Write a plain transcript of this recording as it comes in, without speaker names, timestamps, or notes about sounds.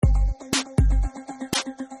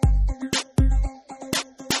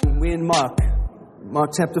We're in Mark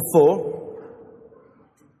chapter 4.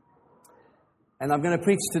 And I'm going to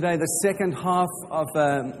preach today the second half of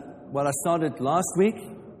what I started last week.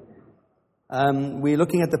 We're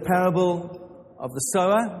looking at the parable of the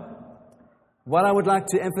sower. What I would like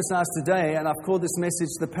to emphasize today, and I've called this message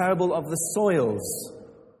the parable of the soils.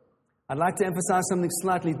 I'd like to emphasize something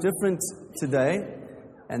slightly different today,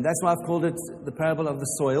 and that's why I've called it the parable of the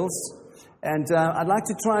soils. And I'd like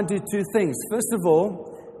to try and do two things. First of all,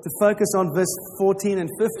 to focus on verse 14 and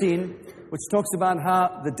 15, which talks about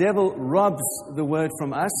how the devil robs the word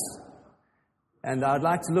from us. And I'd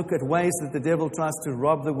like to look at ways that the devil tries to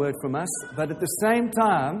rob the word from us. But at the same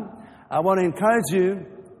time, I want to encourage you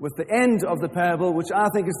with the end of the parable, which I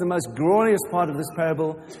think is the most glorious part of this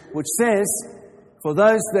parable, which says, for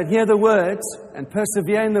those that hear the word and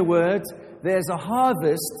persevere in the word, there's a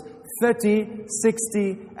harvest 30,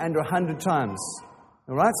 60, and 100 times.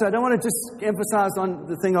 All right? So I don't want to just emphasize on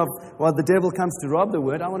the thing of, well, the devil comes to rob the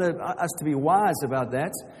word. I want us to be wise about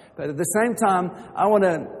that. But at the same time, I want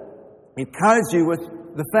to encourage you with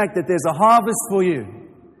the fact that there's a harvest for you.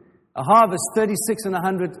 A harvest 36 and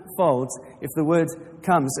 100 folds if the word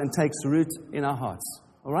comes and takes root in our hearts.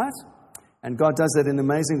 All right? And God does that in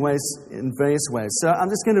amazing ways, in various ways. So I'm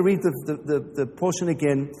just going to read the portion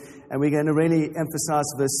again, and we're going to really emphasize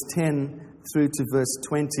verse 10 through to verse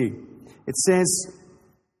 20. It says,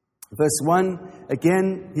 verse 1,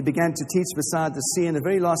 again, he began to teach beside the sea, and a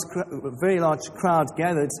very large crowd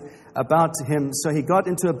gathered about him. So he got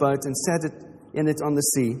into a boat and sat in it on the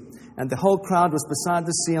sea, and the whole crowd was beside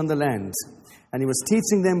the sea on the land. And he was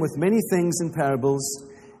teaching them with many things in parables.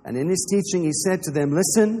 And in his teaching he said to them,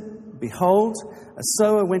 listen, behold, a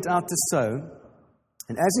sower went out to sow.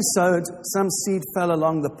 And as he sowed, some seed fell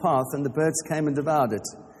along the path, and the birds came and devoured it.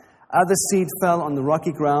 Other seed fell on the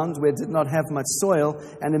rocky ground where it did not have much soil,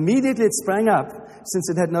 and immediately it sprang up, since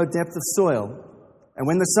it had no depth of soil. And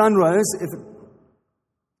when the sun rose,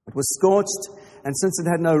 it was scorched, and since it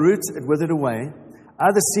had no root, it withered away.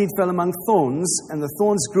 Other seed fell among thorns, and the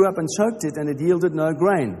thorns grew up and choked it, and it yielded no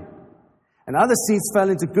grain. And other seeds fell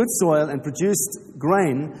into good soil and produced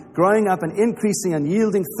grain, growing up and increasing and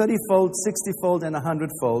yielding 30-fold, 60-fold, and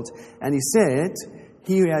 100-fold. And he said,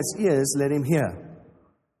 he who has ears, let him hear.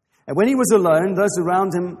 And when he was alone, those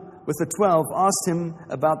around him with the 12 asked him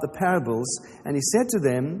about the parables. And he said to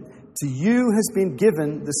them, to you has been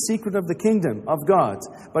given the secret of the kingdom of God.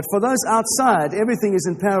 But for those outside, everything is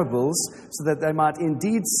in parables, so that they might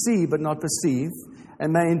indeed see but not perceive,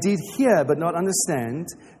 and may indeed hear but not understand,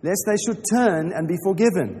 lest they should turn and be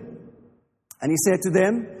forgiven. And he said to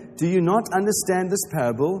them, do you not understand this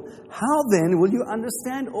parable? How then will you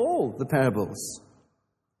understand all the parables?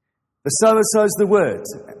 The sower sows the word,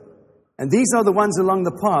 and these are the ones along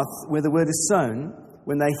the path where the word is sown.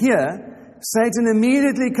 When they hear, Satan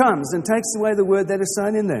immediately comes and takes away the word that is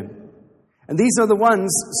sown in them. And these are the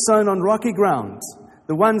ones sown on rocky ground,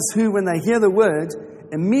 the ones who, when they hear the word,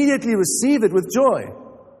 immediately receive it with joy,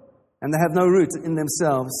 and they have no root in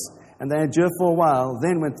themselves, and they endure for a while.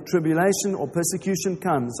 Then when tribulation or persecution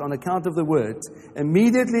comes on account of the word,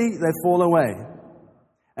 immediately they fall away.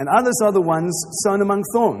 And others are the ones sown among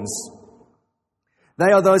thorns.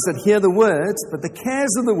 They are those that hear the word, but the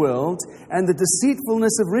cares of the world and the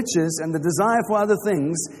deceitfulness of riches and the desire for other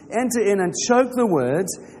things enter in and choke the word,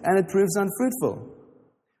 and it proves unfruitful.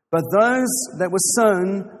 But those that were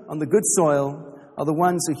sown on the good soil are the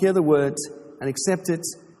ones who hear the word and accept it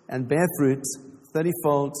and bear fruit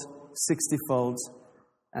 30-fold, 60-fold,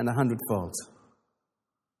 and 100-fold.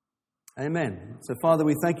 Amen. So, Father,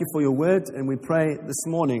 we thank you for your word, and we pray this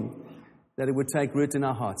morning that it would take root in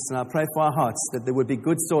our hearts. And I pray for our hearts that there would be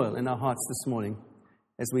good soil in our hearts this morning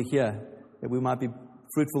as we hear, that we might be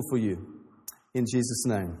fruitful for you. In Jesus'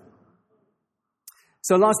 name.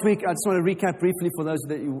 So last week, I just want to recap briefly for those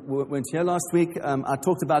that you weren't here last week. I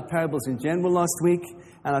talked about parables in general last week,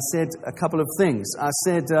 and I said a couple of things. I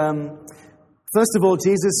said, first of all,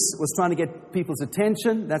 Jesus was trying to get people's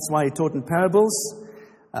attention. That's why he taught in parables.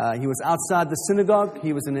 He was outside the synagogue.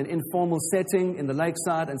 He was in an informal setting in the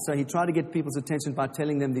lakeside, and so he tried to get people's attention by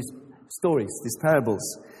telling them these stories, these parables.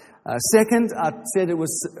 Second, I said it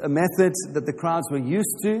was a method that the crowds were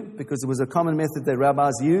used to because it was a common method that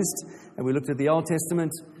rabbis used. And we looked at the Old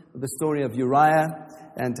Testament, the story of Uriah,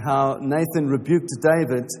 and how Nathan rebuked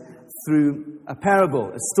David through a parable,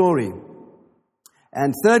 a story.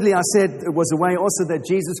 And thirdly, I said it was a way also that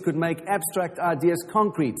Jesus could make abstract ideas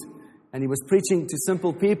concrete. And he was preaching to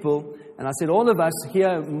simple people. And I said all of us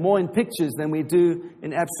hear more in pictures than we do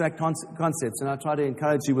in abstract concepts. And I try to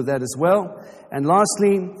encourage you with that as well. And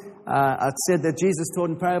lastly, I said that Jesus taught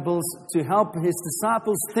in parables to help his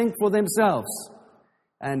disciples think for themselves.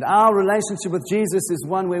 And our relationship with Jesus is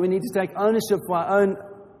one where we need to take ownership for our own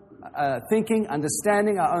thinking,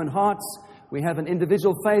 understanding, our own hearts. We have an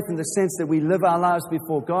individual faith in the sense that we live our lives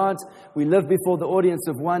before God. We live before the audience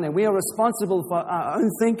of one, and we are responsible for our own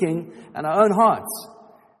thinking and our own hearts.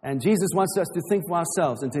 And Jesus wants us to think for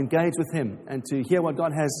ourselves and to engage with Him and to hear what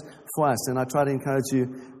God has for us. And I try to encourage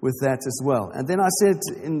you with that as well. And then I said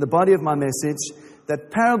in the body of my message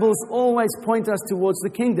that parables always point us towards the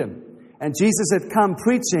kingdom. And Jesus had come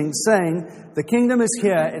preaching, saying, the kingdom is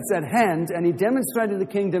here, it's at hand, and He demonstrated the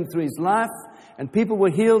kingdom through His life, and people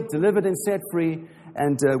were healed, delivered, and set free.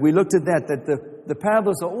 And we looked at that the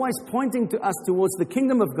parables are always pointing to us towards the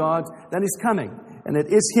kingdom of God that is coming, and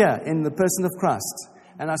it is here in the person of Christ.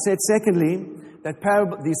 And I said, secondly, that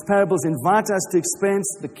these parables invite us to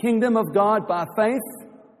experience the kingdom of God by faith.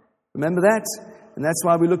 Remember that? And that's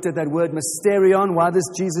why we looked at that word mysterion. Why does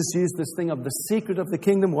Jesus use this thing of the secret of the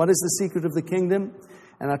kingdom? What is the secret of the kingdom?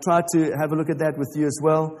 And I tried to have a look at that with you as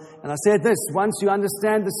well. And I said this, once you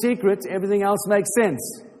understand the secret, everything else makes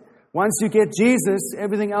sense. Once you get Jesus,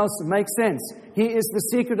 everything else makes sense. He is the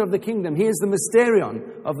secret of the kingdom. He is the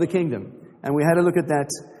mysterion of the kingdom. And we had a look at that.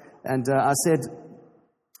 And I said,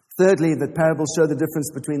 thirdly, that parables show the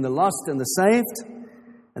difference between the lost and the saved.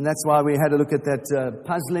 And that's why we had a look at that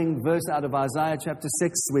puzzling verse out of Isaiah chapter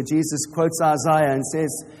 6, where Jesus quotes Isaiah and says,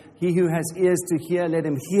 he who has ears to hear, let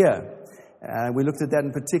him hear. We looked at that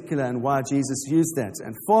in particular and why Jesus used that.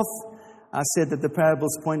 And fourth, I said that the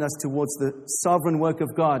parables point us towards the sovereign work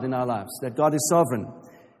of God in our lives, that God is sovereign.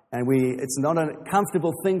 And it's not a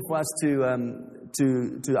comfortable thing for us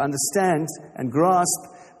to understand and grasp,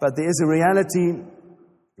 but there is a reality,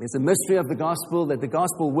 there's a mystery of the gospel, that the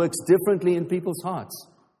gospel works differently in people's hearts.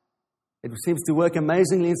 It seems to work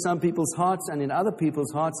amazingly in some people's hearts, and in other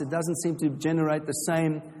people's hearts it doesn't seem to generate the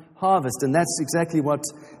same harvest. And that's exactly what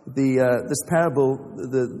this parable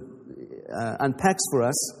unpacks for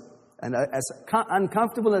us. And as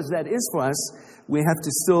uncomfortable as that is for us, we have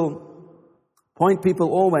to still point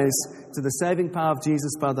people always to the saving power of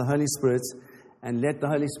Jesus by the Holy Spirit, and let the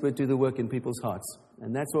Holy Spirit do the work in people's hearts.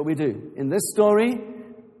 And that's what we do. In this story,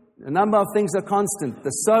 a number of things are constant.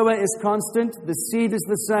 The sower is constant. The seed is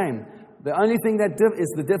the same. The only thing that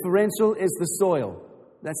is the differential is the soil.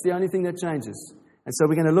 That's the only thing that changes. And so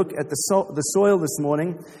we're going to look at the soil this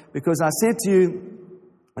morning, because I said to you,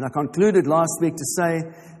 and I concluded last week to say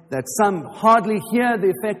that some hardly hear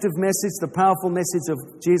the effective message, the powerful message of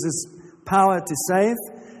Jesus' power to save.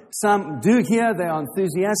 Some do hear, they are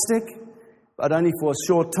enthusiastic, but only for a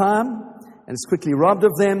short time, and it's quickly robbed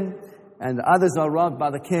of them. And others are robbed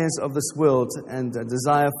by the cares of this world, and a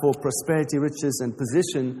desire for prosperity, riches, and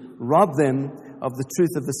position rob them of the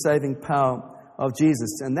truth of the saving power of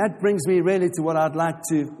Jesus. And that brings me really to what I'd like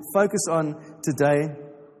to focus on today.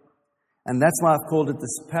 And that's why I've called it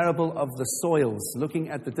this parable of the soils, looking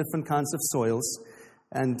at the different kinds of soils.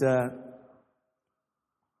 And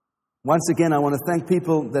once again, I want to thank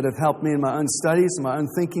people that have helped me in my own studies, my own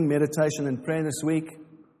thinking, meditation, and prayer this week.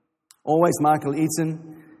 Always Michael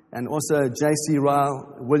Eaton, and also J.C.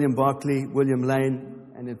 Ryle, William Barclay, William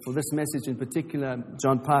Lane, and for this message in particular,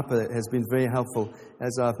 John Piper has been very helpful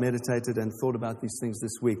as I've meditated and thought about these things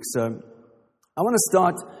this week. So I want to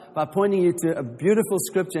start by pointing you to a beautiful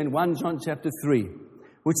scripture in 1 John chapter 3,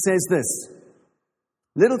 which says this: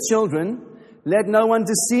 little children, let no one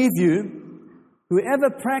deceive you. Whoever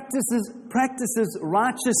practices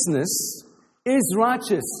righteousness is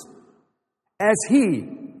righteous, as He,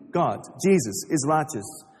 God, Jesus, is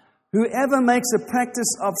righteous. Whoever makes a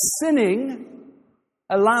practice of sinning,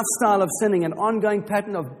 a lifestyle of sinning, an ongoing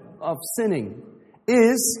pattern of sinning,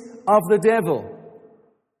 is of the devil.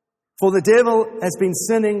 For the devil has been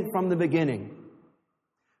sinning from the beginning.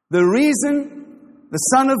 The reason the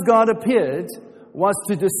Son of God appeared was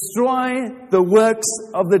to destroy the works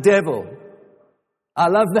of the devil. I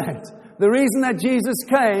love that. The reason that Jesus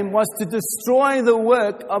came was to destroy the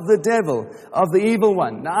work of the devil, of the evil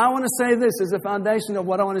one. Now, I want to say this as a foundation of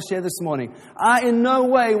what I want to share this morning. I in no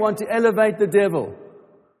way want to elevate the devil.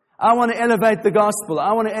 I want to elevate the gospel.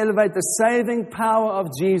 I want to elevate the saving power of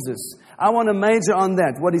Jesus. I want to major on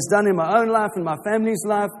that. What He's done in my own life, in my family's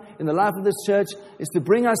life, in the life of this church, is to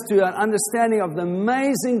bring us to an understanding of the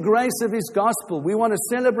amazing grace of His gospel. We want to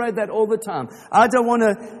celebrate that all the time. I don't want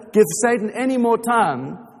to give Satan any more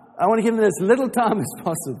time. I want to give him as little time as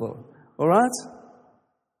possible. All right?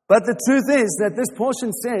 But the truth is that this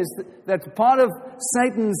portion says that part of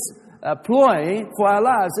Satan's ploy for our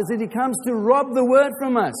lives is that he comes to rob the word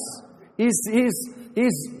from us. He's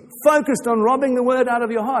focused on robbing the word out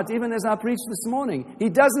of your heart, even as I preached this morning. He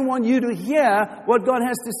doesn't want you to hear what God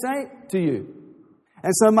has to say to you.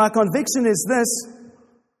 And so my conviction is this,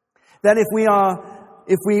 That if we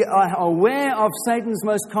are aware of Satan's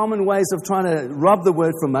most common ways of trying to rob the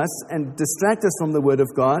Word from us and distract us from the Word of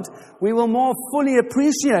God, we will more fully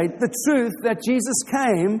appreciate the truth that Jesus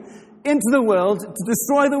came into the world to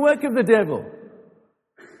destroy the work of the devil.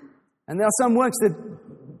 And there are some works that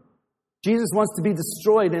Jesus wants to be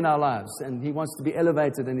destroyed in our lives, and He wants to be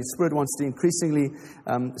elevated, and His Spirit wants to increasingly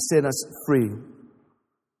set us free.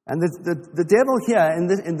 And the devil here, in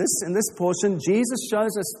this portion, Jesus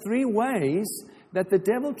shows us 3 ways that the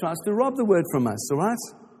devil tries to rob the Word from us, all right?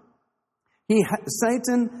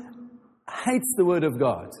 Satan hates the Word of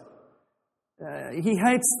God. He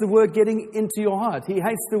hates the Word getting into your heart. He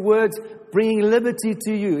hates the Word bringing liberty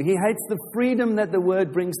to you. He hates the freedom that the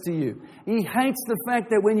Word brings to you. He hates the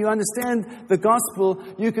fact that when you understand the gospel,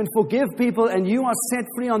 you can forgive people and you are set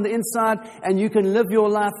free on the inside and you can live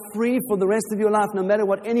your life free for the rest of your life, no matter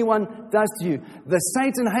what anyone does to you.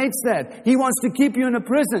 Satan hates that. He wants to keep you in a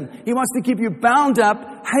prison. He wants to keep you bound up,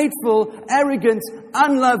 hateful, arrogant,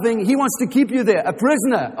 unloving. He wants to keep you there, a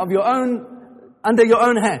prisoner of your own, under your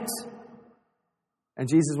own hat. And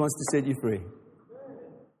Jesus wants to set you free.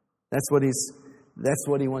 That's what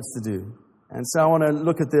He wants to do. And so I want to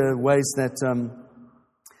look at the ways that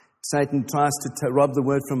Satan tries to rob the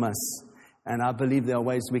Word from us. And I believe there are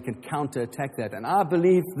ways we can counterattack that. And I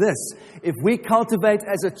believe this: if we cultivate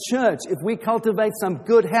as a church, if we cultivate some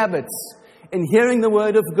good habits in hearing the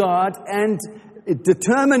Word of God and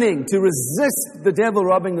determining to resist the devil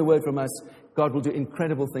robbing the Word from us, God will do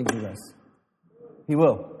incredible things with us. He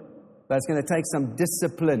will. But it's going to take some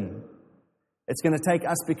discipline. It's going to take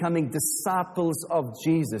us becoming disciples of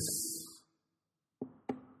Jesus.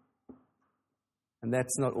 And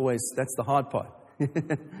that's the hard part.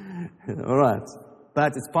 All right.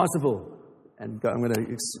 But it's possible. And I'm going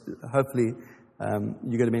to, hopefully,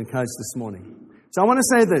 you're going to be encouraged this morning. So I want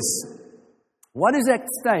to say this. What is at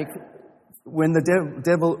stake when the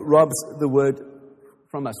devil robs the Word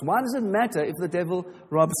from us? Why does it matter if the devil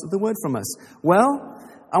robs the Word from us? Well,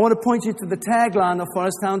 I want to point you to the tagline of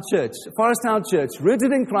Forest Town Church. Forest Town Church,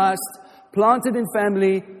 rooted in Christ, planted in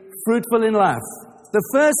family, fruitful in life. The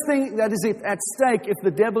first thing that is at stake if the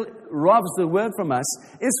devil robs the Word from us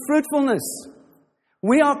is fruitfulness.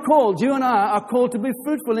 We are called, you and I are called to be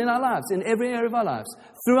fruitful in our lives, in every area of our lives.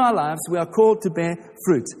 Through our lives, we are called to bear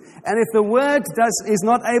fruit. And if the Word is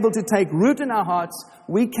not able to take root in our hearts,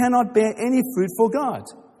 we cannot bear any fruit for God.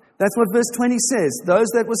 That's what verse 20 says. Those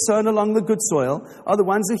that were sown along the good soil are the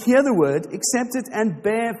ones who hear the Word, accept it, and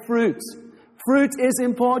bear fruit. Fruit is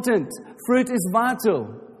important. Fruit is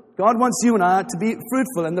vital. God wants you and I to be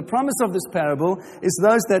fruitful. And the promise of this parable is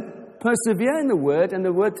those that persevere in the Word, and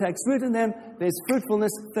the Word takes root in them, there's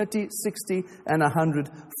fruitfulness 30, 60, and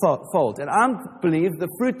 100-fold. And I believe the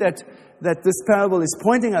fruit that this parable is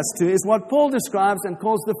pointing us to is what Paul describes and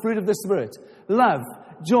calls the fruit of the Spirit. Love,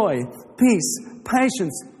 joy, peace,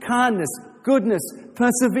 patience, kindness, goodness,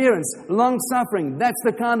 perseverance, long-suffering. That's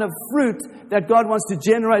the kind of fruit that God wants to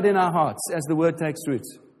generate in our hearts as the Word takes root.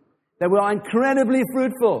 That we are incredibly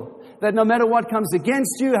fruitful. That no matter what comes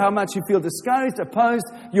against you, how much you feel discouraged, opposed,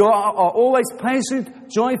 you are always patient,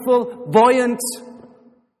 joyful, buoyant,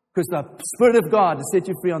 because the Spirit of God has set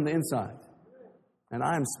you free on the inside. And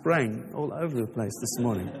I am spraying all over the place this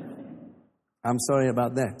morning. I'm sorry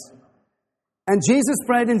about that. And Jesus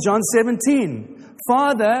prayed in John 17,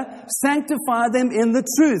 Father, sanctify them in the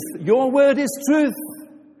truth. Your Word is truth.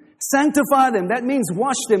 Sanctify them. That means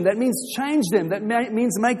wash them. That means change them. That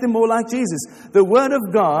means make them more like Jesus. The Word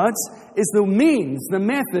of God is the means, the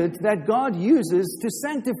method that God uses to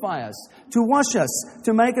sanctify us, to wash us,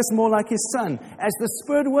 to make us more like His Son, as the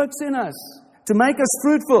Spirit works in us, to make us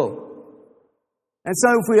fruitful. And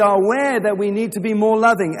so if we are aware that we need to be more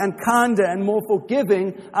loving and kinder and more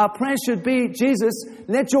forgiving, our prayer should be, Jesus,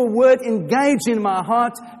 let your Word engage in my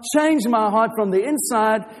heart, change my heart from the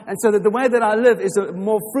inside, and so that the way that I live is a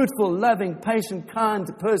more fruitful, loving, patient, kind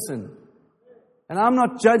person. And I'm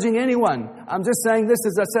not judging anyone. I'm just saying this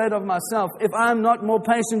as I say it of myself. If I'm not more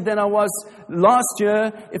patient than I was last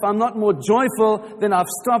year, if I'm not more joyful, then I've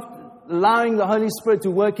stopped allowing the Holy Spirit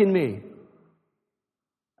to work in me.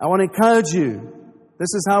 I want to encourage you.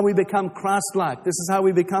 This is how we become Christ-like. This is how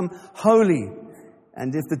we become holy.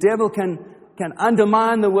 And if the devil can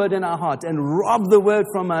undermine the Word in our heart and rob the Word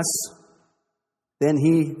from us, then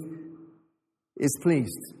he is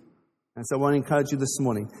pleased. And so I want to encourage you this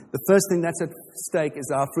morning. The first thing that's at stake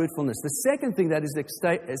is our fruitfulness. The second thing that is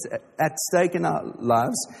at stake in our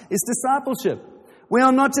lives is discipleship. We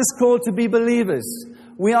are not just called to be believers.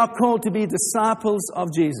 We are called to be disciples of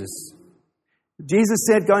Jesus. Jesus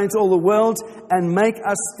said, go into all the world and make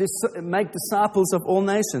disciples of all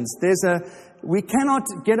nations. There's a we cannot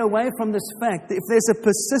get away from this fact that if there's a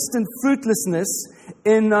persistent fruitlessness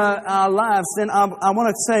in our lives, then I want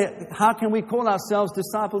to say, how can we call ourselves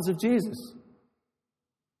disciples of Jesus?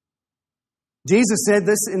 Jesus said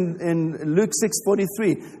this in Luke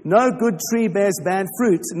 6:43, "No good tree bears bad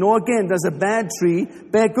fruit, nor again does a bad tree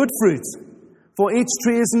bear good fruit. For each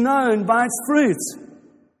tree is known by its fruit."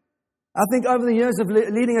 I think over the years of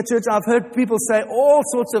leading a church, I've heard people say all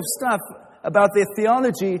sorts of stuff about their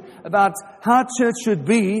theology, about how church should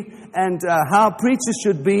be, and how preachers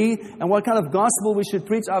should be, and what kind of gospel we should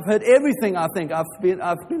preach. I've heard everything, I think. I've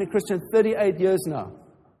been a Christian 38 years now.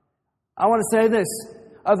 I want to say this.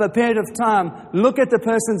 Over a period of time, look at the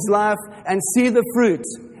person's life and see the fruit.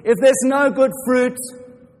 If there's no good fruit,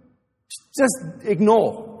 just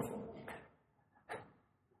ignore.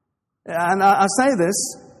 And I say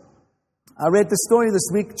this. I read the story this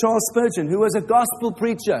week, Charles Spurgeon, who was a gospel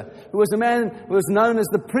preacher, who was a man who was known as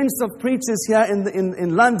the Prince of Preachers here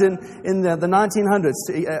in London in the 1900s.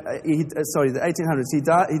 The 1800s. He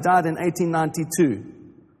died in 1892.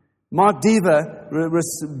 Mark Dever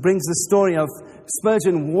brings the story of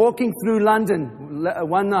Spurgeon walking through London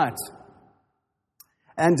one night.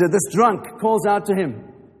 And this drunk calls out to him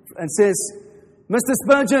and says, "Mr.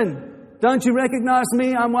 Spurgeon, don't you recognize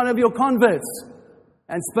me? I'm one of your converts."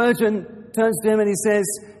 And Spurgeon turns to him and he says,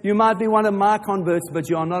 "You might be one of my converts, but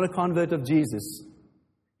you are not a convert of Jesus."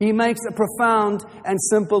 He makes a profound and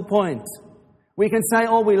simple point. We can say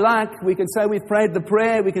all we like. We can say we've prayed the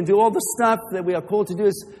prayer. We can do all the stuff that we are called to do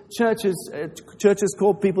as churches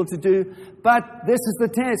call people to do. But this is the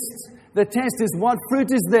test. The test is what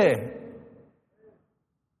fruit is there.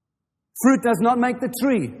 Fruit does not make the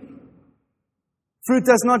tree. Fruit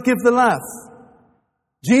does not give the life.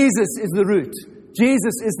 Jesus is the root.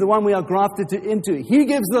 Jesus is the one we are grafted into. He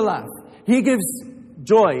gives the life. He gives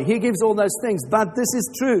joy. He gives all those things. But this is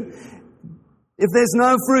true. If there's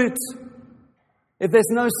no fruit, if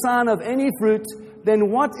there's no sign of any fruit,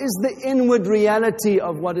 then what is the inward reality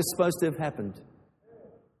of what is supposed to have happened?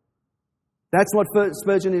 That's what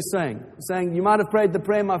Spurgeon is saying. He's saying, you might have prayed the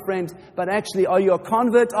prayer, my friend, but actually, are you a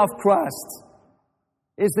convert of Christ?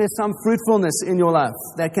 Is there some fruitfulness in your life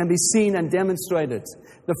that can be seen and demonstrated?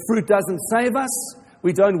 The fruit doesn't save us.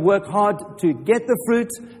 We don't work hard to get the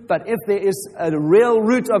fruit. But if there is a real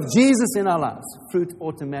root of Jesus in our lives, fruit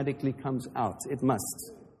automatically comes out. It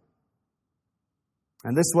must.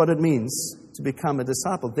 And this is what it means to become a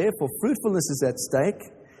disciple. Therefore, fruitfulness is at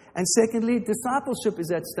stake. And secondly, discipleship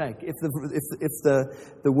is at stake if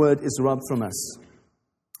the word is robbed from us.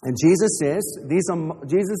 And Jesus says, these are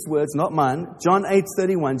Jesus' words, not mine. John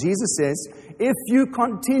 8:31, Jesus says, "If you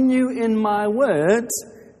continue in my word,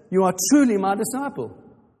 you are truly my disciple."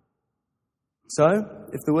 So,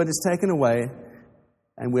 if the word is taken away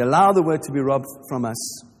and we allow the word to be robbed from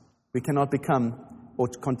us, we cannot become or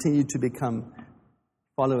continue to become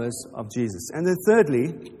followers of Jesus. And then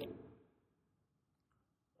thirdly,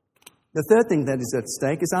 the third thing that is at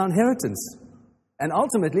stake is our inheritance and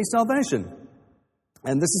ultimately salvation.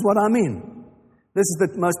 And this is what I mean. This is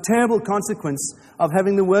the most terrible consequence of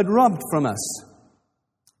having the word robbed from us.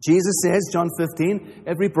 Jesus says, John 15,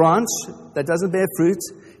 "Every branch that doesn't bear fruit,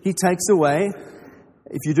 he takes away.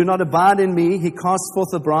 If you do not abide in me, he casts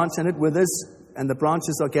forth a branch and it withers, and the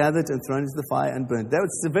branches are gathered and thrown into the fire and burned."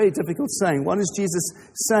 That's a very difficult saying. What is Jesus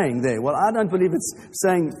saying there? Well, I don't believe it's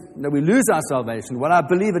saying that we lose our salvation. What I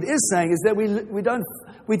believe it is saying is that we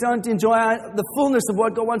don't enjoy the fullness of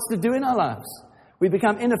what God wants to do in our lives. We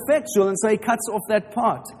become ineffectual, and so he cuts off that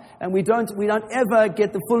part. And we don't ever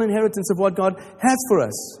get the full inheritance of what God has for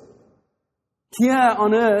us. Here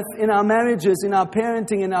on earth, in our marriages, in our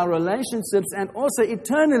parenting, in our relationships, and also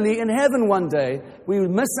eternally in heaven one day, we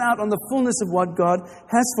miss out on the fullness of what God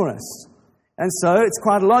has for us. And so it's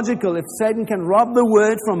quite logical if Satan can rob the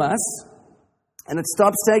word from us, and it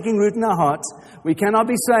stops taking root in our heart, we cannot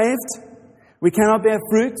be saved, we cannot bear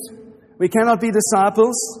fruit, we cannot be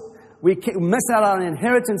disciples. We miss out on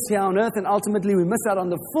inheritance here on earth, and ultimately we miss out on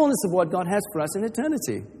the fullness of what God has for us in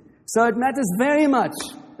eternity. So it matters very much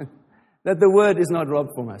that the word is not robbed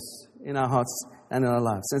from us in our hearts and in our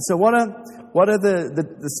lives. And so what are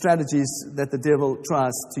the strategies that the devil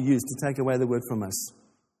tries to use to take away the word from us?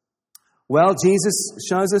 Well, Jesus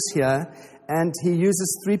shows us here, and he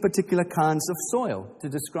uses three particular kinds of soil to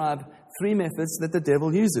describe three methods that the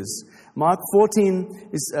devil uses. Mark 4,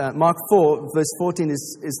 verse 14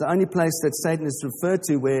 is the only place that Satan is referred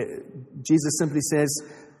to where Jesus simply says,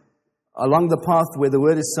 "Along the path where the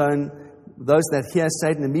word is sown, those that hear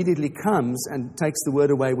Satan immediately comes and takes the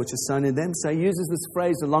word away which is sown in them." So he uses this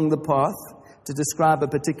phrase, "along the path." to describe a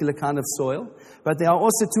particular kind of soil. But there are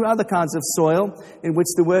also two other kinds of soil in which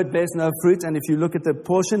the word bears no fruit. And if you look at the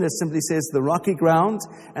portion, it simply says the rocky ground,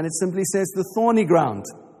 and it simply says the thorny ground.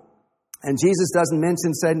 And Jesus doesn't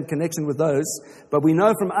mention Satan in connection with those. But we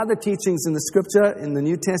know from other teachings in the Scripture, in the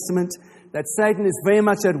New Testament, that Satan is very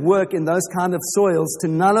much at work in those kind of soils to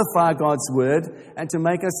nullify God's word and to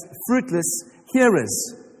make us fruitless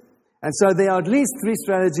hearers. And so there are at least three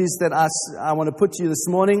strategies that I want to put to you this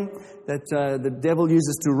morning that the devil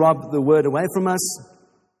uses to rob the word away from us.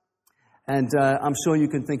 And I'm sure you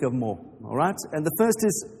can think of more. All right? And the first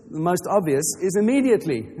is, the most obvious, is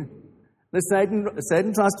immediately. Satan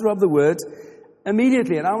tries to rob the word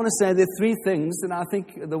immediately. And I want to say there are three things, and I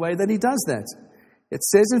think the way that he does that. It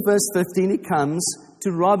says in verse 15, he comes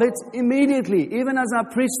to rob it immediately. Even as I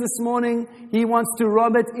preached this morning, he wants to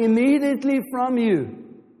rob it immediately from you.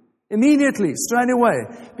 Immediately, straight away.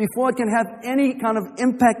 Before it can have any kind of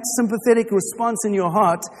impact, sympathetic response in your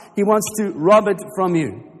heart, he wants to rob it from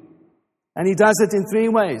you. And he does it in three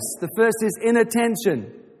ways. The first is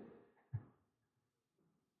inattention.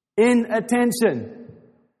 Inattention.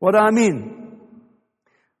 What do I mean?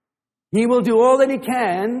 He will do all that he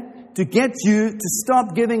can to get you to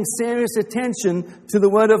stop giving serious attention to the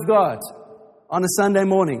Word of God on a Sunday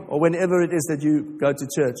morning or whenever it is that you go to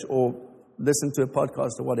church or listen to a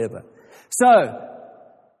podcast or whatever. So,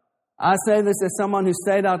 I say this as someone who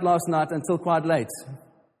stayed out last night until quite late.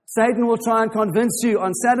 Satan will try and convince you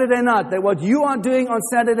on Saturday night that what you are doing on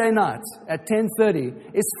Saturday night at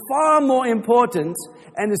 10:30 is far more important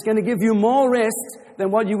and is going to give you more rest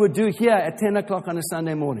than what you would do here at 10 o'clock on a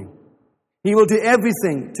Sunday morning. He will do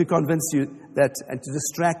everything to convince you that and to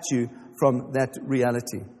distract you from that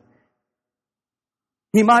reality.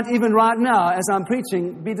 He might even right now, as I'm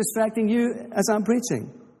preaching, be distracting you as I'm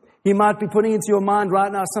preaching. He might be putting into your mind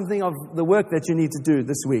right now something of the work that you need to do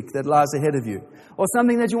this week that lies ahead of you. Or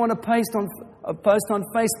something that you want to post on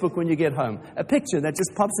Facebook when you get home. A picture that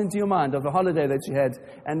just pops into your mind of the holiday that you had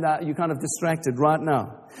and you're kind of distracted right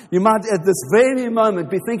now. You might at this very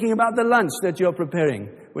moment be thinking about the lunch that you're preparing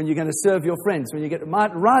when you're going to serve your friends.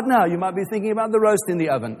 Right now you might be thinking about the roast in the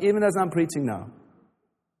oven, even as I'm preaching now.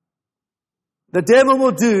 The devil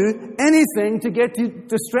will do anything to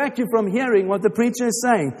distract you from hearing what the preacher is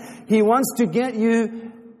saying. He wants to get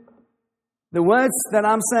you, the words that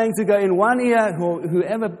I'm saying, to go in one ear,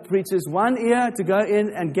 whoever preaches, one ear to go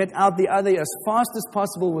in and get out the other as fast as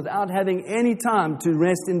possible without having any time to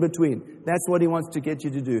rest in between. That's what he wants to get you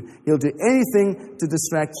to do. He'll do anything to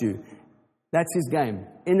distract you. That's his game.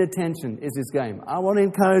 Inattention is his game. I want to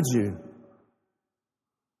encourage you.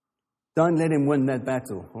 Don't let him win that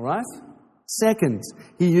battle, all right? Second,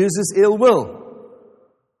 he uses ill will.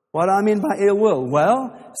 What do I mean by ill will?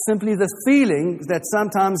 Well, simply the feeling that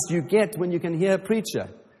sometimes you get when you can hear a preacher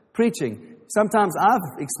preaching. Sometimes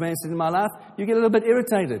I've experienced it in my life. You get a little bit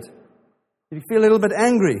irritated. You feel a little bit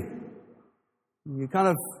angry. You kind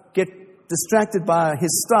of get distracted by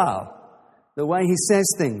his style, the way he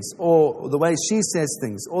says things, or the way she says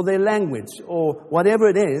things, or their language, or whatever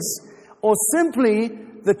it is, or simply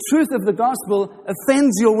the truth of the gospel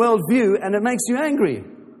offends your worldview and it makes you angry.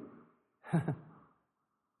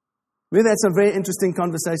 We've had some very interesting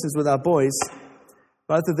conversations with our boys.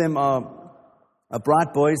 Both of them are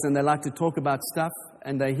bright boys and they like to talk about stuff.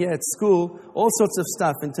 And they hear at school all sorts of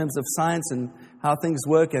stuff in terms of science and how things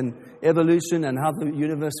work and evolution and how the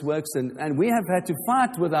universe works. And we have had to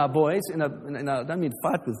fight with our boys. I don't mean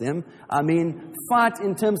fight with them. I mean fight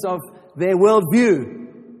in terms of their worldview.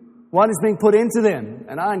 What is being put into them.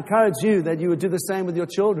 And I encourage you that you would do the same with your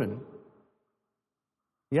children.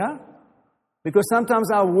 Yeah? Because sometimes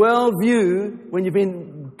our worldview,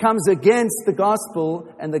 when comes against the gospel,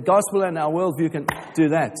 and the gospel and our worldview can do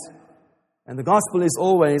that. And the gospel is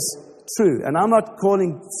always true. And I'm not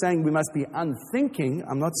saying we must be unthinking.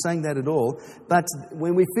 I'm not saying that at all. But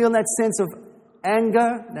when we feel that sense of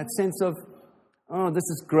anger, that sense of, oh, this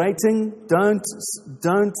is grating, don't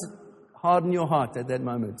harden your heart at that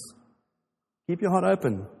moment. Keep your heart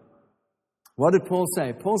open. What did Paul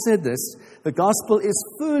say? Paul said this, the gospel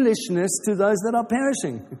is foolishness to those that are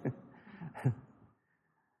perishing.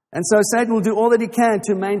 And so Satan will do all that he can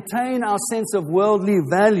to maintain our sense of worldly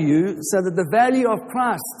value so that the value of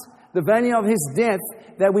Christ, the value of his death,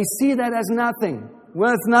 that we see that as nothing,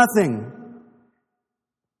 worth nothing.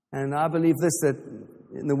 And I believe this, that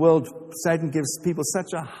in the world, Satan gives people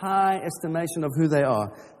such a high estimation of who they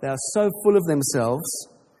are. They are so full of themselves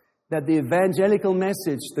that the evangelical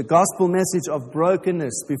message, the gospel message of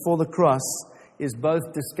brokenness before the cross is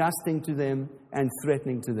both disgusting to them and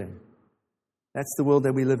threatening to them. That's the world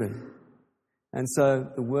that we live in. And so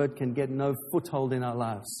the word can get no foothold in our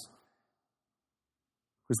lives.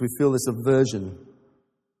 because we feel this aversion.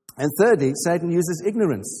 And thirdly, Satan uses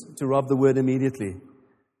ignorance to rob the word immediately.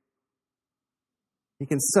 He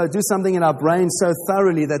can do something in our brain so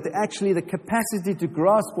thoroughly that actually the capacity to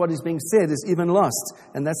grasp what is being said is even lost.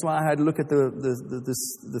 And that's why I had a look at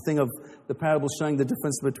the thing of the parable showing the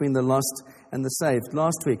difference between the lost and the saved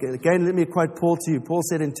last week. Again, let me quote Paul to you. Paul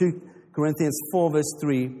said in 2 Corinthians 4 verse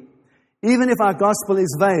 3, even if our gospel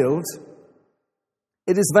is veiled,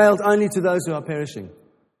 it is veiled only to those who are perishing.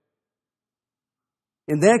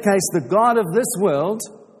 In their case, the God of this world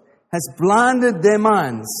has blinded their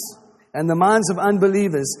minds and the minds of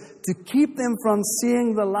unbelievers to keep them from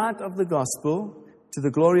seeing the light of the gospel to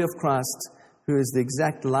the glory of Christ, who is the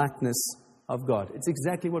exact likeness of God. It's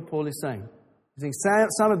exactly what Paul is saying. He's saying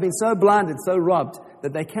some have been so blinded, so robbed,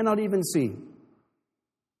 that they cannot even see.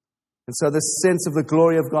 And so this sense of the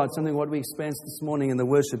glory of God, something what we experienced this morning in the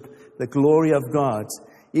worship, the glory of God.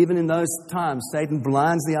 Even in those times, Satan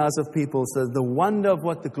blinds the eyes of people, so the wonder of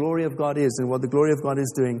what the glory of God is and what the glory of God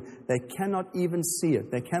is doing, they cannot even see it.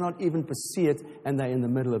 They cannot even perceive it, and they're in the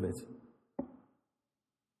middle of it.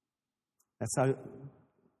 That's how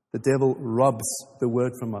the devil robs the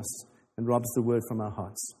word from us and robs the word from our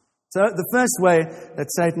hearts. So the first way that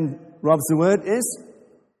Satan robs the word is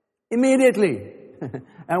immediately. And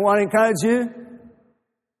I want to encourage you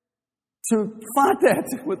to fight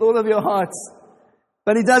that with all of your hearts.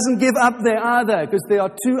 But he doesn't give up there either, because there are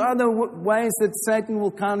two other ways that Satan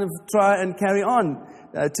will kind of try and carry on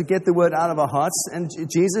to get the word out of our hearts. And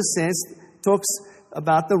Jesus talks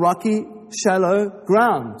about the rocky, shallow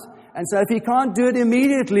ground. And so if he can't do it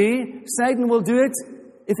immediately, Satan will do it,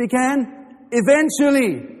 if he can,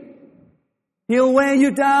 eventually. He'll wear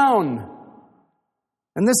you down.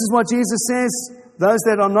 And this is what Jesus says, those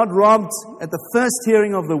that are not robbed at the first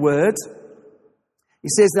hearing of the word. He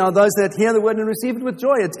says, now those that hear the word and receive it with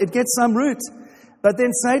joy, it gets some root. But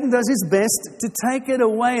then Satan does his best to take it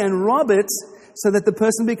away and rob it so that the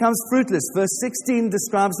person becomes fruitless. Verse 16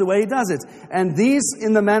 describes the way he does it. And these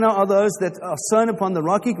in the manner are those that are sown upon the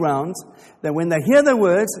rocky ground, that when they hear the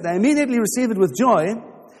words, they immediately receive it with joy,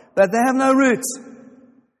 but they have no root.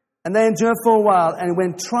 And they endure for a while. And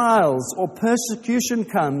when trials or persecution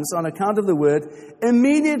comes on account of the word,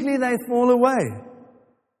 immediately they fall away.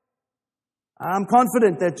 I'm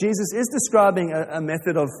confident that Jesus is describing a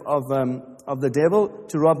method of the devil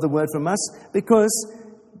to rob the word from us, because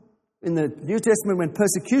in the New Testament, when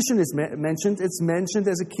persecution is mentioned, it's mentioned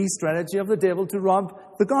as a key strategy of the devil to rob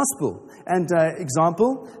the gospel. And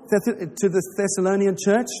example, to the Thessalonian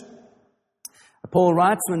church, Paul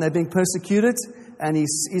writes when they're being persecuted, and he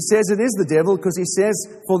says it is the devil, because he says,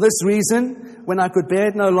 for this reason, when I could bear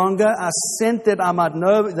it no longer, I sent that I might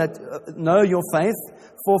know your faith,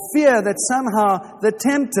 for fear that somehow the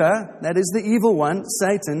tempter, that is the evil one,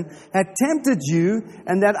 Satan, had tempted you,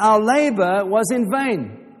 and that our labor was in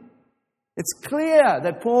vain. It's clear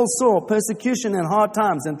that Paul saw persecution and hard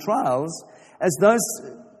times and trials as those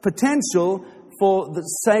potential for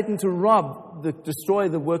Satan to destroy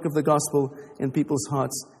the work of the gospel in people's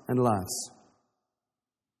hearts and lives.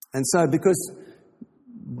 And so, because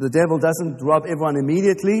the devil doesn't rob everyone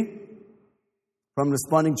immediately from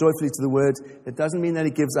responding joyfully to the word, it doesn't mean that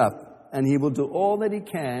he gives up. And he will do all that he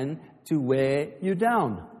can to wear you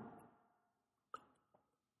down.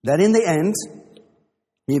 That in the end,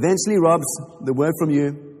 he eventually robs the word from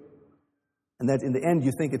you, and that in the end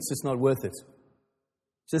you think it's just not worth it.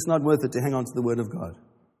 It's just not worth it to hang on to the word of God.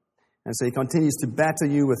 And so he continues to batter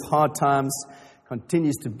you with hard times,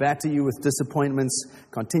 continues to batter you with disappointments,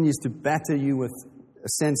 continues to batter you with a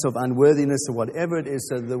sense of unworthiness or whatever it is.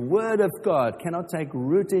 So the word of God cannot take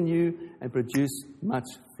root in you and produce much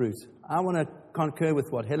fruit. I want to concur with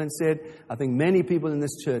what Helen said. I think many people in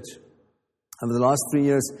this church over the last 3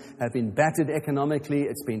 years have been battered economically.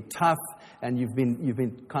 It's been tough, and you've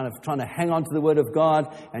been kind of trying to hang on to the word of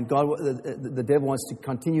God, and the devil wants to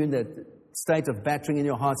continue in that state of battering in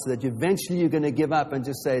your heart so that eventually you're going to give up and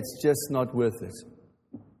just say it's just not worth it.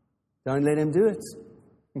 Don't let him do it.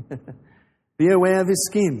 Be aware of his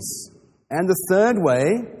schemes. And the third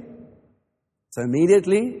way, so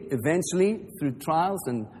immediately, eventually, through trials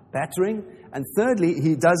and battering. And thirdly,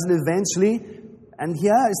 he does it eventually. And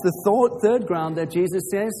here is the third ground that Jesus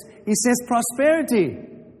says. He says prosperity.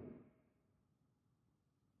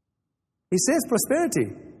 He says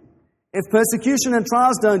prosperity. If persecution and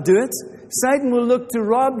trials don't do it, Satan will look to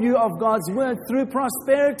rob you of God's word through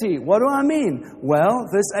prosperity. What do I mean? Well,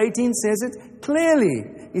 verse 18 says it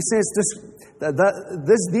clearly. He says,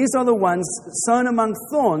 these are the ones sown among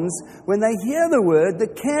thorns. When they hear the word, the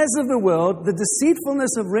cares of the world, the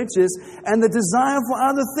deceitfulness of riches, and the desire for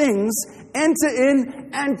other things enter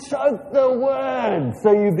in and choke the word,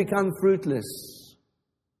 so you become fruitless.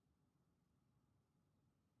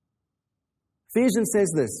 Ephesians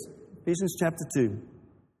says this, Ephesians chapter 2.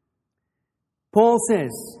 Paul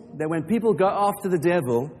says that when people go after the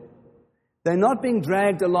devil, they're not being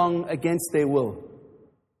dragged along against their will.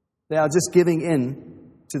 They are just giving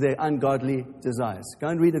in to their ungodly desires. Go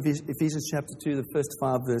and read Ephesians chapter 2, the first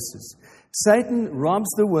 5 verses. Satan robs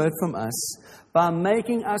the word from us by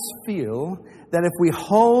making us feel that if we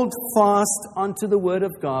hold fast onto the word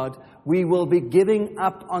of God, we will be giving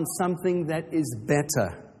up on something that is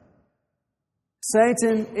better.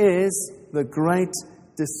 Satan is the great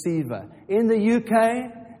deceiver. In the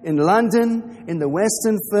UK, in London, in the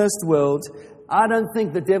Western First World, I don't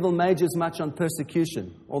think the devil majors much on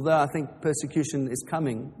persecution, although I think persecution is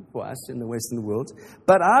coming for us in the Western world.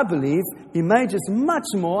 But I believe he majors much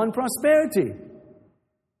more on prosperity.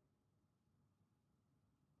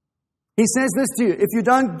 He says this to you: if you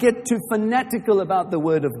don't get too fanatical about the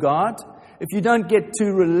Word of God, if you don't get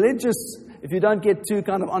too religious, if you don't get too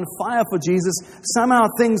kind of on fire for Jesus, somehow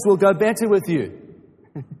things will go better with you.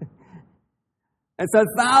 And so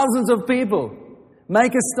thousands of people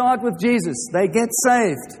make a start with Jesus. They get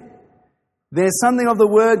saved. There's something of the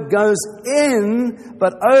word goes in,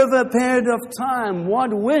 but over a period of time,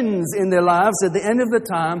 what wins in their lives at the end of the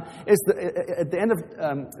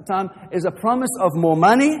time is a promise of more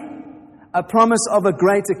money, a promise of a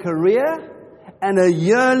greater career, and a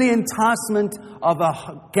yearly enticement of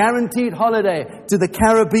a guaranteed holiday to the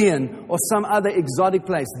Caribbean or some other exotic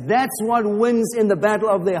place. That's what wins in the battle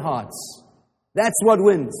of their hearts. That's what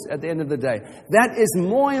wins at the end of the day. That is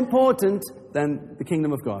more important than the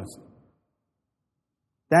kingdom of God.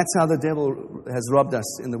 That's how the devil has robbed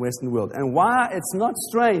us in the Western world. And why it's not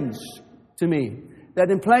strange to me that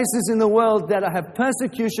in places in the world that have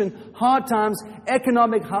persecution, hard times,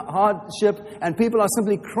 economic hardship, and people are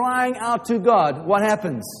simply crying out to God, what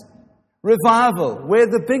happens? Revival. Where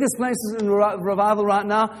the biggest places in revival right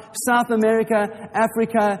now? South America,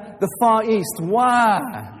 Africa, the Far East.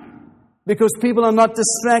 Why? Because people are not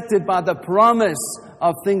distracted by the promise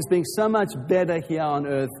of things being so much better here on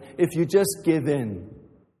earth if you just give in.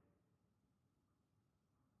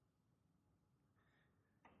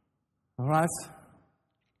 All right?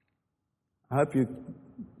 I hope you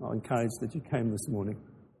are encouraged that you came this morning.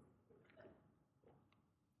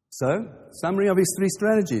 So, summary of his 3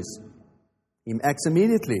 strategies. He acts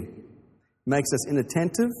immediately. He makes us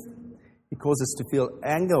inattentive. He causes us to feel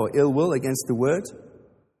anger or ill will against the word,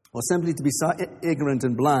 or simply to be so ignorant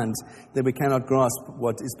and blind that we cannot grasp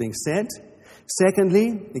what is being said.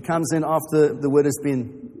 Secondly, he comes in after the word has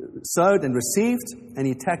been sowed and received, and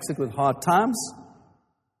he attacks it with hard times.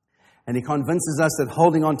 And he convinces us that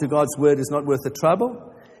holding on to God's word is not worth the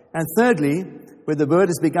trouble. And thirdly, when the word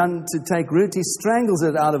has begun to take root, he strangles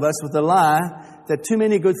it out of us with the lie that too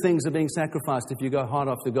many good things are being sacrificed if you go hard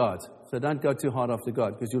after God. So don't go too hard after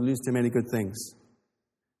God, because you'll lose too many good things.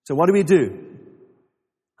 So what do?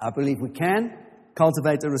 I believe we can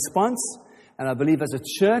cultivate a response, and I believe as a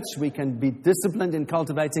church we can be disciplined in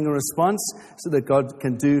cultivating a response so that God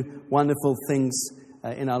can do wonderful things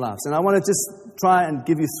in our lives. And I want to just try and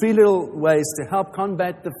give you 3 little ways to help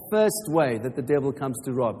combat the first way that the devil comes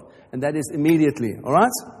to rob, and that is immediately, all right?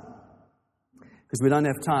 Because we don't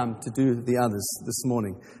have time to do the others this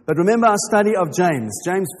morning. But remember our study of James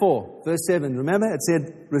 4, verse 7. Remember, it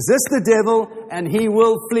said, resist the devil and he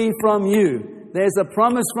will flee from you. There's a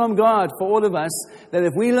promise from God for all of us that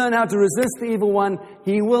if we learn how to resist the evil one,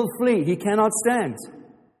 he will flee. He cannot stand.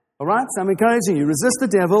 All right? So I'm encouraging you. Resist the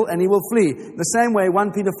devil and he will flee. The same way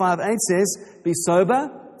 1 Peter 5:8 says, be sober,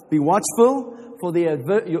 be watchful, for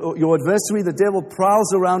your adversary, the devil,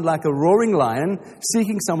 prowls around like a roaring lion,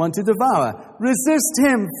 seeking someone to devour. Resist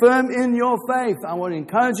him, firm in your faith. I want to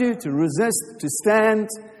encourage you to resist, to stand,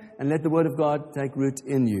 and let the word of God take root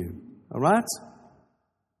in you. All right?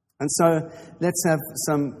 And so let's have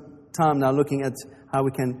some time now looking at how we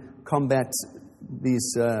can combat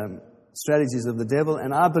these strategies of the devil.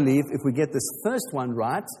 And I believe if we get this first one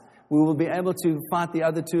right, we will be able to fight the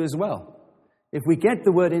other 2 as well. If we get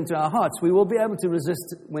the word into our hearts, we will be able to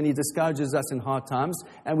resist when he discourages us in hard times,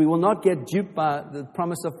 and we will not get duped by the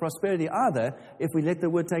promise of prosperity either if we let the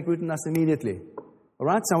word take root in us immediately. All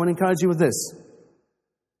right? So I want to encourage you with this.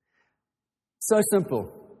 So simple.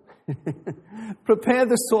 Prepare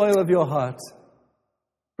the soil of your heart.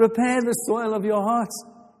 Prepare the soil of your heart.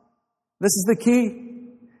 This is the key.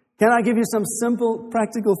 Can I give you some simple,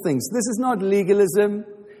 practical things? This is not legalism.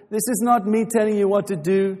 This is not me telling you what to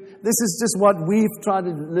do. This is just what we've tried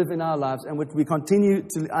to live in our lives and what we continue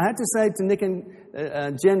to. I had to say to Nick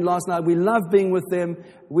and Jen last night, we love being with them.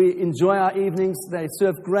 We enjoy our evenings. They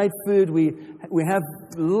serve great food. We have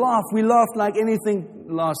laugh. We laughed like anything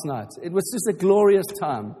last night. It was just a glorious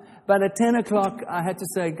time. But at 10 o'clock, I had to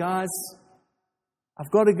say, guys,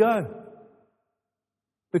 I've got to go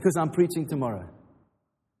because I'm preaching tomorrow.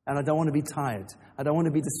 And I don't want to be tired. I don't want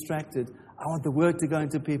to be distracted. I want the word to go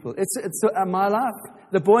into people. It's my life.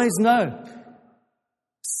 The boys know.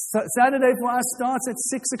 Saturday for us starts at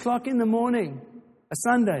 6 o'clock in the morning, a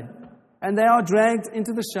Sunday. And they are dragged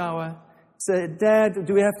into the shower. Say, Dad,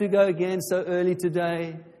 do we have to go again so early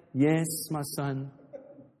today? Yes, my son.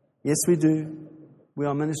 Yes, we do. We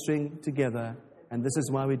are ministering together. And this is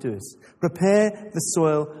why we do this. Prepare the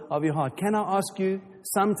soil of your heart. Can I ask you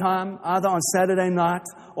sometime, either on Saturday night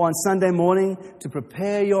or on Sunday morning, to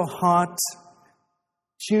prepare your heart,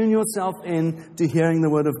 tune yourself in to hearing the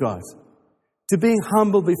Word of God, to being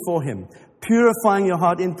humble before Him, purifying your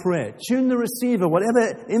heart in prayer. Tune the receiver,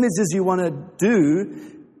 whatever images you want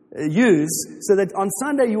to use, so that on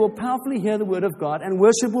Sunday you will powerfully hear the Word of God and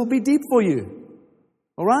worship will be deep for you.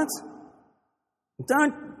 All right?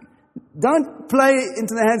 Don't play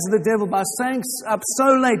into the hands of the devil by staying up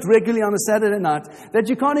so late regularly on a Saturday night that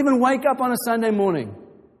you can't even wake up on a Sunday morning.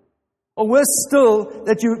 Or worse still,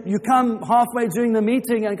 that you come halfway during the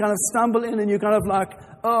meeting and kind of stumble in and you're kind of like,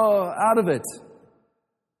 oh, out of it.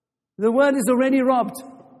 The word is already robbed.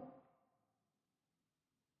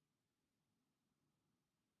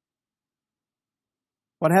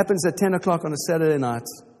 What happens at 10 o'clock on a Saturday night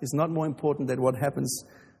is not more important than what happens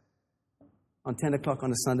on 10 o'clock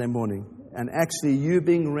on a Sunday morning. And actually, you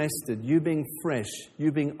being rested, you being fresh,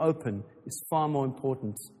 you being open is far more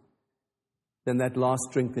important than that last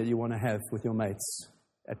drink that you want to have with your mates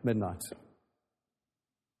at midnight.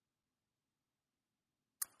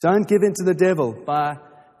 Don't give in to the devil by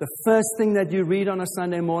the first thing that you read on a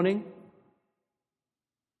Sunday morning.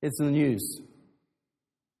 It's the news.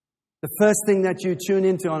 The first thing that you tune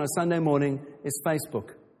into on a Sunday morning is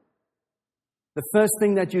Facebook. The first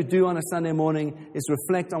thing that you do on a Sunday morning is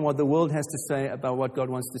reflect on what the world has to say about what God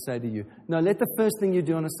wants to say to you. No, let the first thing you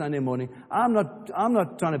do on a Sunday morning, I'm not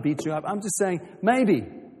trying to beat you up. I'm just saying maybe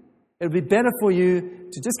it'll be better for you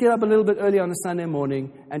to just get up a little bit early on a Sunday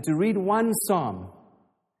morning and to read one psalm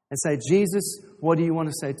and say, Jesus, what do you want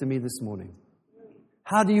to say to me this morning?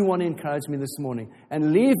 How do you want to encourage me this morning?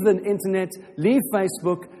 And leave the internet, leave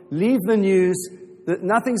Facebook, leave the news.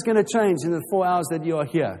 Nothing's going to change in the 4 hours that you are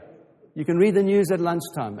here. You can read the news at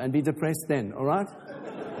lunchtime and be depressed then, all right?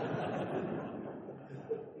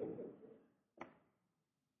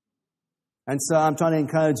 And so I'm trying to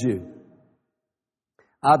encourage you.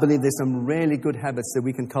 I believe there's some really good habits that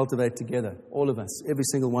we can cultivate together, all of us, every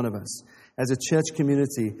single one of us, as a church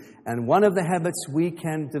community. And one of the habits we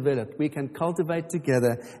can develop, we can cultivate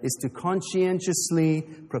together, is to conscientiously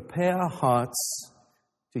prepare our hearts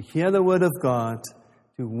to hear the Word of God,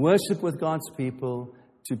 to worship with God's people,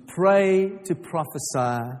 to pray, to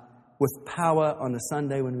prophesy with power on a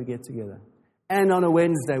Sunday when we get together. And on a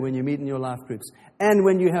Wednesday when you meet in your life groups. And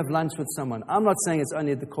when you have lunch with someone. I'm not saying it's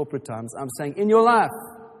only at the corporate times. I'm saying in your life.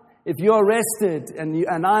 If you're rested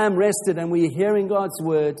and I am rested and we're hearing God's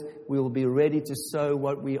word, we will be ready to sow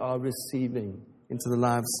what we are receiving into the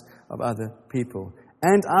lives of other people.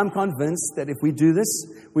 And I'm convinced that if we do this,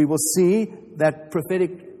 we will see that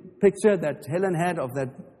prophetic picture that Helen had of that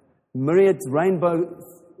myriad rainbow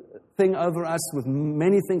thing over us with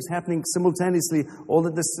many things happening simultaneously all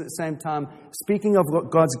at the same time. Speaking of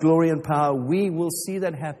God's glory and power, we will see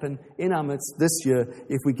that happen in our midst this year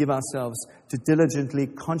if we give ourselves to diligently,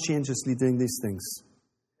 conscientiously doing these things.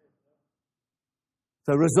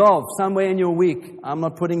 So resolve somewhere in your week. I'm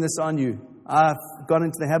not putting this on you. I've got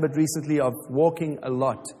into the habit recently of walking a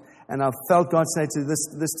lot. And I've felt God say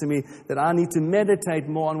this to me, that I need to meditate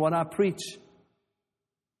more on what I preach.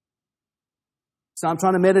 So I'm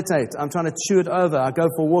trying to meditate. I'm trying to chew it over. I go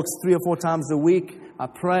for walks 3 or 4 times a week. I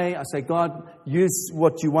pray. I say, God, use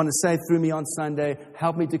what you want to say through me on Sunday.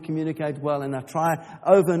 Help me to communicate well. And I try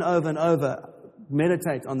over and over and over,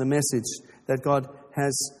 meditate on the message that God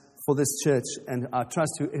has for this church. And I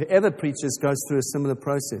trust whoever preaches goes through a similar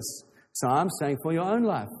process. So I'm saying for your own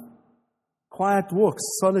life, quiet walks,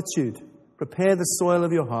 solitude. Prepare the soil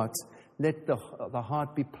of your heart. Let the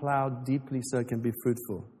heart be plowed deeply so it can be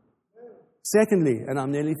fruitful. Secondly, and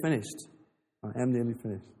I'm nearly finished. I am nearly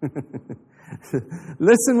finished.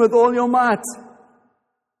 Listen with all your might.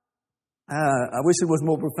 I wish it was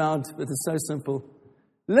more profound, but it's so simple.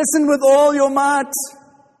 Listen with all your might.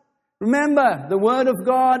 Remember, the Word of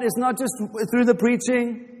God is not just through the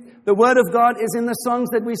preaching. The Word of God is in the songs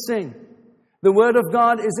that we sing. The Word of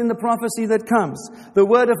God is in the prophecy that comes. The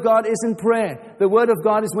Word of God is in prayer. The Word of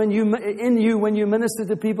God is when you minister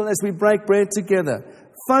to people as we break bread together.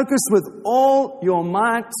 Focus with all your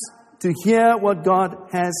might to hear what God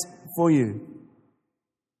has for you.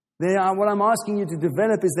 What I'm asking you to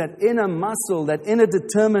develop is that inner muscle, that inner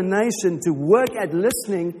determination to work at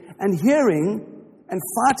listening and hearing and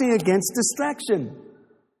fighting against distraction.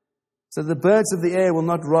 So the birds of the air will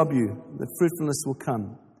not rob you. The fruitfulness will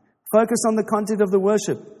come. Focus on the content of the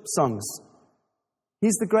worship songs.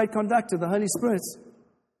 He's the great conductor, the Holy Spirit.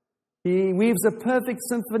 He weaves a perfect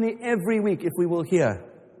symphony every week if we will hear.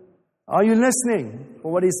 Are you listening?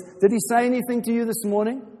 Did he say anything to you this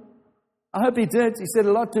morning? I hope he did. He said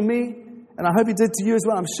a lot to me, and I hope he did to you as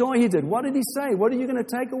well. I'm sure he did. What did he say? What are you going to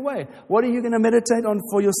take away? What are you going to meditate on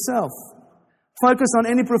for yourself? Focus on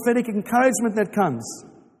any prophetic encouragement that comes.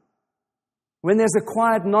 When there's a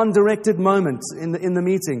quiet, non-directed moment in the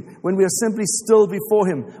meeting, when we are simply still before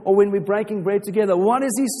him, or when we're breaking bread together, what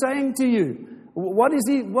is he saying to you? What is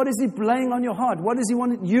he laying on your heart? What does he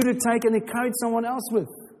want you to take and encourage someone else with?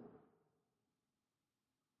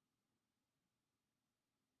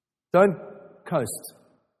 Don't coast.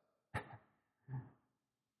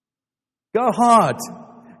 Go hard.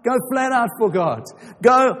 Go flat out for God.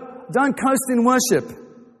 Don't coast in worship.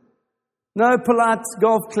 No polite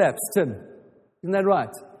golf claps, Tim. Isn't that right?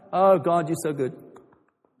 Oh, God, you're so good.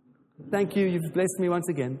 Thank you. You've blessed me once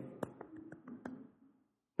again.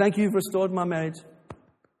 Thank you. You've restored my marriage.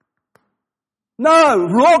 No,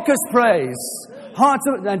 raucous praise.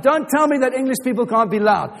 And don't tell me that English people can't be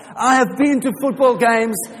loud. I have been to football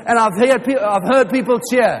games and I've heard people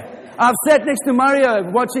cheer. I've sat next to Mario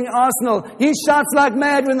watching Arsenal. He shouts like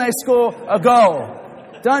mad when they score a goal.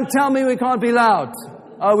 Don't tell me we can't be loud.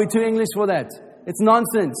 Oh, we're too English for that. It's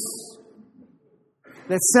nonsense.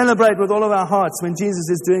 Let's celebrate with all of our hearts when Jesus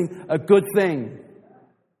is doing a good thing.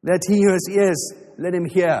 Let he who has ears, let him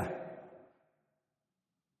hear.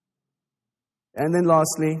 And then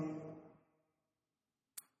lastly,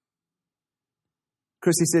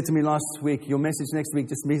 Chrissy said to me last week, your message next week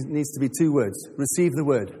just needs to be 2 words. Receive the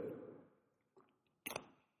word.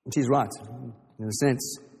 And she's right, in a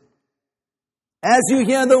sense. As you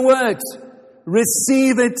hear the word,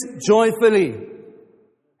 receive it joyfully.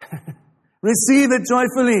 Receive it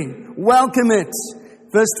joyfully. Welcome it.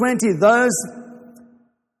 Verse 20, those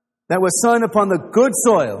that were sown upon the good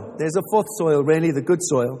soil, there's a 4th soil, really, the good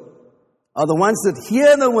soil, are the ones that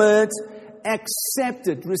hear the word, accept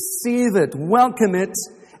it, receive it, welcome it,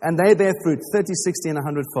 and they bear fruit, 30, 60, and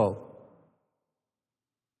 100-fold.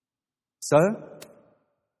 So,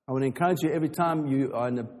 I want to encourage you every time you are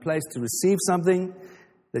in a place to receive something,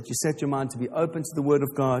 that you set your mind to be open to the Word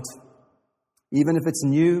of God, even if it's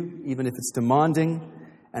new, even if it's demanding.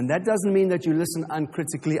 And that doesn't mean that you listen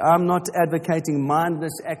uncritically. I'm not advocating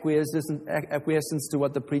mindless acquiescence to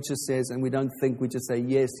what the preacher says, and we don't think, we just say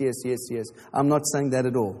yes, yes, yes, yes. I'm not saying that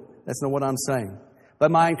at all. That's not what I'm saying.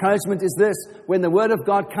 But my encouragement is this: when the Word of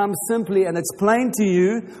God comes simply and it's plain to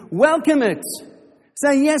you, welcome it.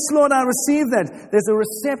 Say, yes, Lord, I receive that. There's a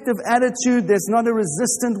receptive attitude. There's not a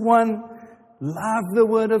resistant one. Love the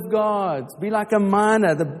Word of God. Be like a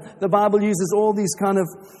miner. The Bible uses all these kind of,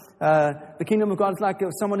 the kingdom of God is like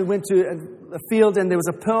someone who went to a field and there was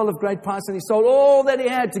a pearl of great price and he sold all that he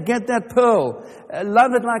had to get that pearl.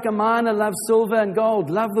 Love it like a miner loves silver and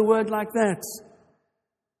gold. Love the Word like that.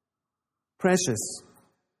 Precious.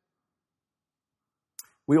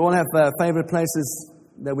 We all have favorite places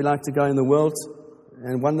that we like to go in the world.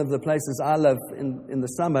 And one of the places I love in the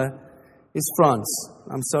summer is France.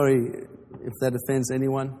 I'm sorry if that offends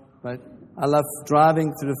anyone, but I love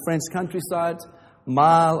driving through the French countryside,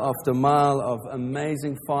 mile after mile of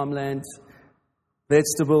amazing farmland,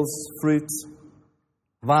 vegetables, fruit,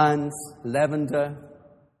 vines, lavender,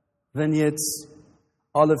 vineyards,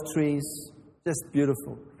 olive trees, just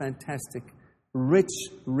beautiful, fantastic, rich,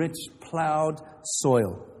 plowed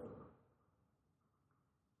soil.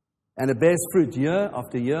 And it bears fruit year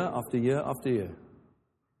after year after year after year.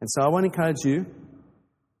 And so I want to encourage you,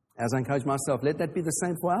 as I encourage myself, let that be the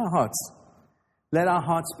same for our hearts. Let our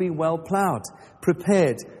hearts be well plowed,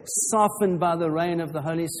 prepared, softened by the rain of the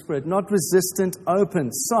Holy Spirit, not resistant,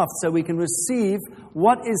 open, soft, so we can receive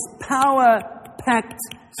what is power-packed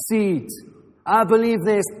seed. I believe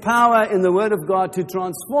there's power in the Word of God to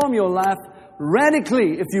transform your life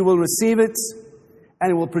radically if you will receive it,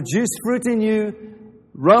 and it will produce fruit in you,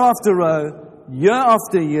 row after row, year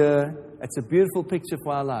after year. It's a beautiful picture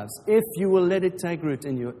for our lives, if you will let it take root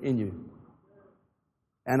in you.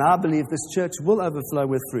 And I believe this church will overflow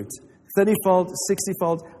with fruit, 30-fold,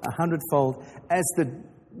 60-fold, 100-fold, as the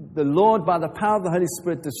the Lord, by the power of the Holy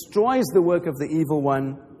Spirit, destroys the work of the evil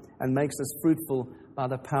one and makes us fruitful by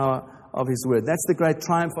the power of His word. That's the great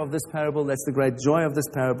triumph of this parable. That's the great joy of this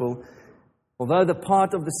parable. Although the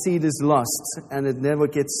part of the seed is lost and it never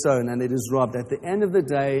gets sown and it is robbed, at the end of the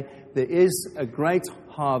day, there is a great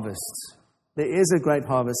harvest. There is a great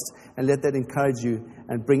harvest, and let that encourage you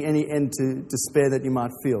and bring any end to despair that you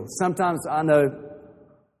might feel. Sometimes I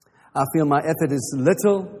feel my effort is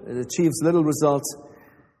little, it achieves little results.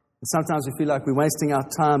 And sometimes we feel like we're wasting our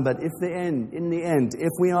time, but in the end,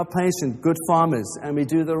 if we are patient, good farmers, and we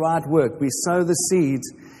do the right work, we sow the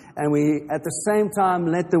seeds, and we, at the same time,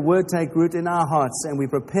 let the word take root in our hearts, and we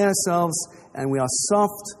prepare ourselves, and we are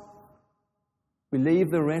soft, we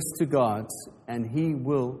leave the rest to God, and He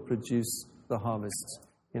will produce the harvest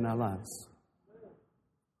in our lives.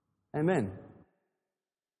 Amen.